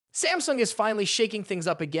Samsung is finally shaking things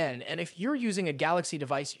up again, and if you're using a Galaxy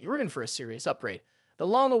device, you're in for a serious upgrade. The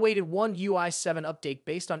long-awaited One UI 7 update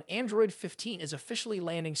based on Android 15 is officially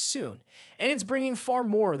landing soon, and it's bringing far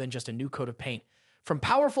more than just a new coat of paint. From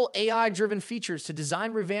powerful AI-driven features to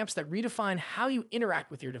design revamps that redefine how you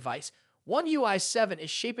interact with your device, One UI 7 is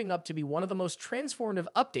shaping up to be one of the most transformative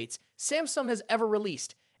updates Samsung has ever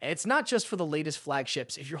released. And it's not just for the latest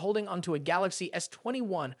flagships. If you're holding onto a Galaxy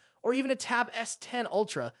S21 or even a Tab S10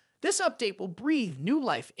 Ultra, this update will breathe new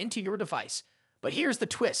life into your device. But here's the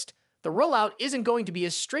twist. The rollout isn't going to be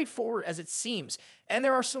as straightforward as it seems, and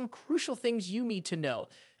there are some crucial things you need to know,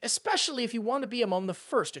 especially if you want to be among the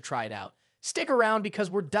first to try it out. Stick around because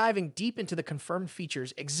we're diving deep into the confirmed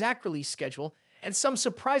features, exact release schedule, and some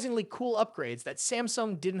surprisingly cool upgrades that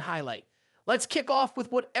Samsung didn't highlight. Let's kick off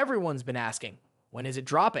with what everyone's been asking. When is it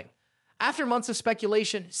dropping? After months of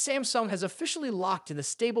speculation, Samsung has officially locked in the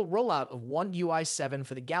stable rollout of One UI 7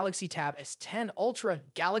 for the Galaxy Tab S10 Ultra,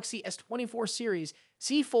 Galaxy S24 series,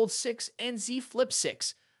 Z Fold 6, and Z Flip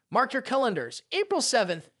 6. Mark your calendars, April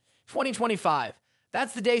 7th, 2025.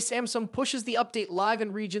 That's the day Samsung pushes the update live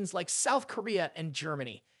in regions like South Korea and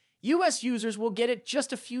Germany. US users will get it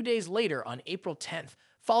just a few days later on April 10th,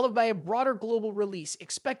 followed by a broader global release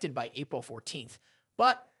expected by April 14th.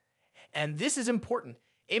 But, and this is important,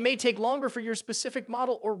 it may take longer for your specific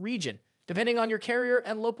model or region, depending on your carrier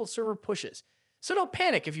and local server pushes. So don't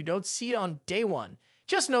panic if you don't see it on day one.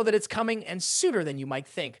 Just know that it's coming and sooner than you might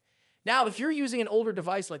think. Now, if you're using an older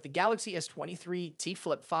device like the Galaxy S23, Z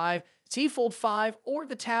Flip 5, Z Fold 5, or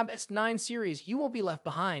the Tab S9 series, you won't be left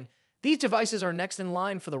behind. These devices are next in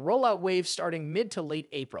line for the rollout wave starting mid to late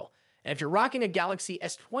April. And if you're rocking a Galaxy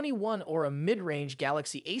S21 or a mid-range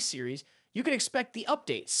Galaxy A series, you can expect the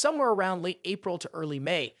update somewhere around late April to early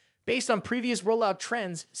May. Based on previous rollout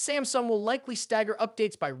trends, Samsung will likely stagger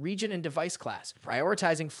updates by region and device class,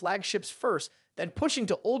 prioritizing flagships first, then pushing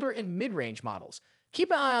to older and mid-range models.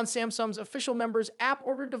 Keep an eye on Samsung's official members app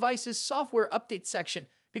order devices software update section,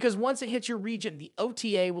 because once it hits your region, the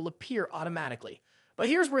OTA will appear automatically. But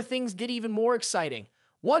here's where things get even more exciting.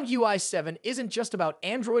 One UI 7 isn't just about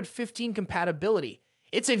Android 15 compatibility.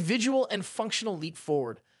 It's a visual and functional leap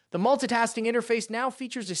forward. The multitasking interface now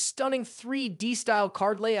features a stunning 3D-style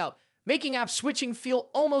card layout, making app switching feel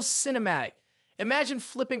almost cinematic. Imagine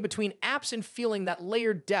flipping between apps and feeling that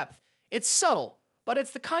layered depth. It's subtle, but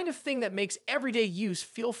it's the kind of thing that makes everyday use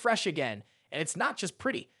feel fresh again. And it's not just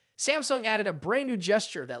pretty. Samsung added a brand new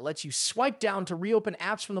gesture that lets you swipe down to reopen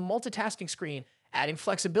apps from the multitasking screen, adding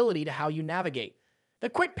flexibility to how you navigate. The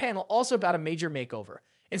Quick Panel also got a major makeover.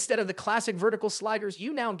 Instead of the classic vertical sliders,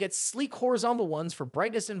 you now get sleek horizontal ones for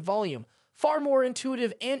brightness and volume, far more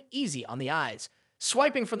intuitive and easy on the eyes.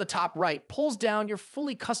 Swiping from the top right pulls down your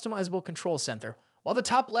fully customizable control center, while the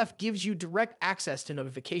top left gives you direct access to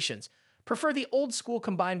notifications. Prefer the old school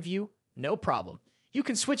combined view? No problem. You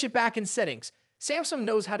can switch it back in settings. Samsung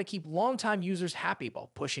knows how to keep longtime users happy while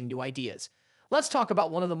pushing new ideas. Let's talk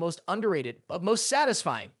about one of the most underrated but most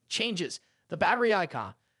satisfying changes, the battery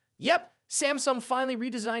icon. Yep, Samsung finally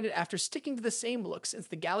redesigned it after sticking to the same look since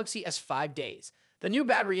the Galaxy S5 days. The new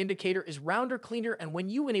battery indicator is rounder, cleaner, and when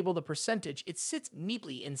you enable the percentage, it sits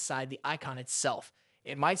neatly inside the icon itself.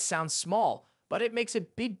 It might sound small, but it makes a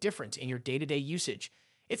big difference in your day-to-day usage.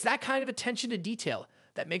 It's that kind of attention to detail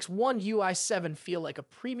that makes One UI 7 feel like a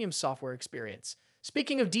premium software experience.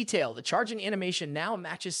 Speaking of detail, the charging animation now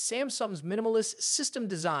matches Samsung's minimalist system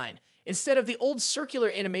design. Instead of the old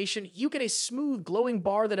circular animation, you get a smooth, glowing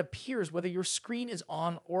bar that appears whether your screen is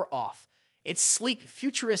on or off. It's sleek,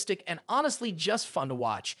 futuristic, and honestly just fun to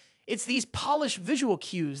watch. It's these polished visual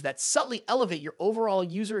cues that subtly elevate your overall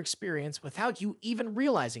user experience without you even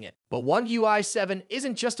realizing it. But One UI 7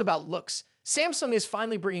 isn't just about looks. Samsung is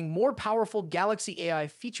finally bringing more powerful Galaxy AI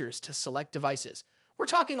features to select devices. We're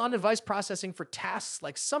talking on-device processing for tasks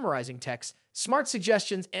like summarizing text, smart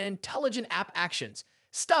suggestions, and intelligent app actions.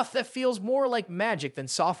 Stuff that feels more like magic than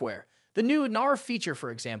software. The new NAR feature,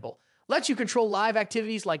 for example, lets you control live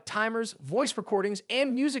activities like timers, voice recordings,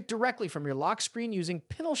 and music directly from your lock screen using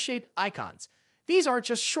pinwheel-shaped icons. These aren't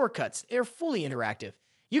just shortcuts, they're fully interactive.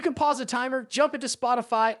 You can pause a timer, jump into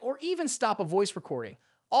Spotify, or even stop a voice recording,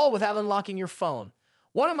 all without unlocking your phone.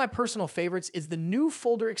 One of my personal favorites is the new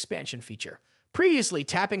folder expansion feature. Previously,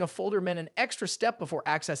 tapping a folder meant an extra step before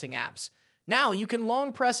accessing apps. Now you can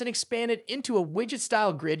long press and expand it into a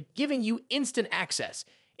widget-style grid, giving you instant access.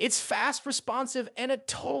 It's fast, responsive, and a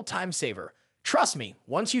total time saver. Trust me,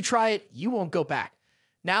 once you try it, you won't go back.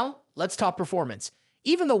 Now, let's talk performance.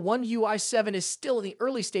 Even though One UI 7 is still in the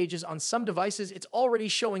early stages on some devices, it's already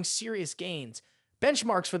showing serious gains.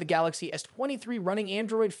 Benchmarks for the Galaxy S23 running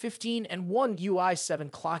Android 15 and One UI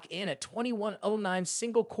 7 clock in at 2109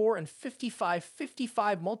 single-core and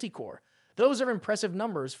 5555 multi-core. Those are impressive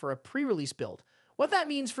numbers for a pre-release build. What that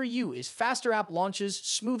means for you is faster app launches,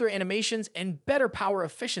 smoother animations, and better power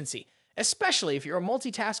efficiency, especially if you're a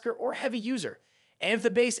multitasker or heavy user. And if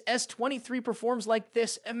the base S23 performs like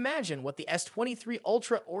this, imagine what the S23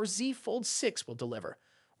 Ultra or Z Fold 6 will deliver.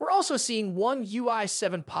 We're also seeing One UI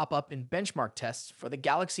 7 pop up in benchmark tests for the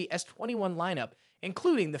Galaxy S21 lineup,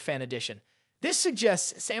 including the Fan Edition. This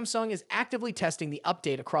suggests Samsung is actively testing the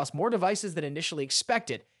update across more devices than initially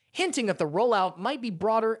expected, hinting that the rollout might be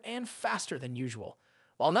broader and faster than usual.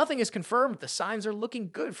 While nothing is confirmed, the signs are looking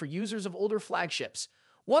good for users of older flagships.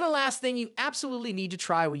 One last thing you absolutely need to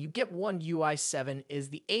try when you get One UI 7 is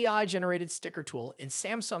the AI-generated sticker tool in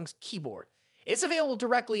Samsung's keyboard. It's available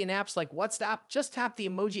directly in apps like WhatsApp. Just tap the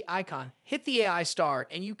emoji icon, hit the AI star,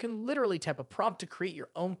 and you can literally type a prompt to create your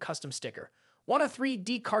own custom sticker. Want a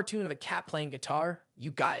 3D cartoon of a cat playing guitar?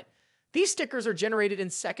 You got it. These stickers are generated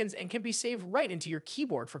in seconds and can be saved right into your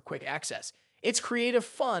keyboard for quick access. It's creative,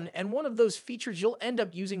 fun, and one of those features you'll end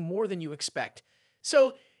up using more than you expect.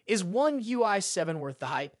 So, is One UI 7 worth the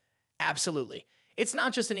hype? Absolutely. It's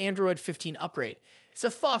not just an Android 15 upgrade. It's a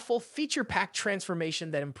thoughtful, feature-packed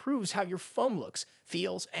transformation that improves how your phone looks,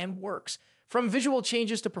 feels, and works. From visual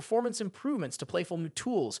changes to performance improvements to playful new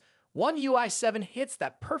tools, One UI 7 hits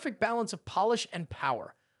that perfect balance of polish and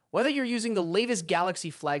power. Whether you're using the latest Galaxy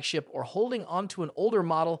flagship or holding onto an older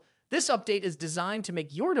model, this update is designed to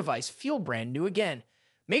make your device feel brand new again.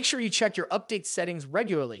 Make sure you check your update settings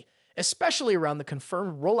regularly, especially around the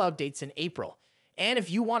confirmed rollout dates in April. And if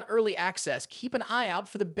you want early access, keep an eye out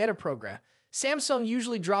for the beta program. Samsung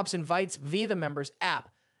usually drops invites via the members app.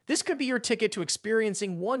 This could be your ticket to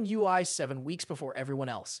experiencing One UI 7 weeks before everyone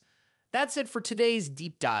else. That's it for today's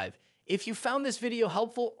deep dive. If you found this video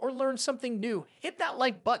helpful or learned something new, hit that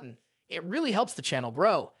like button. It really helps the channel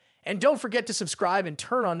grow. And don't forget to subscribe and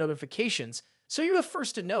turn on notifications so you're the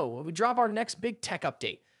first to know when we drop our next big tech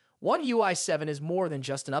update. One UI 7 is more than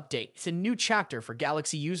just an update. It's a new chapter for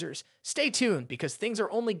Galaxy users. Stay tuned because things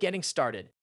are only getting started.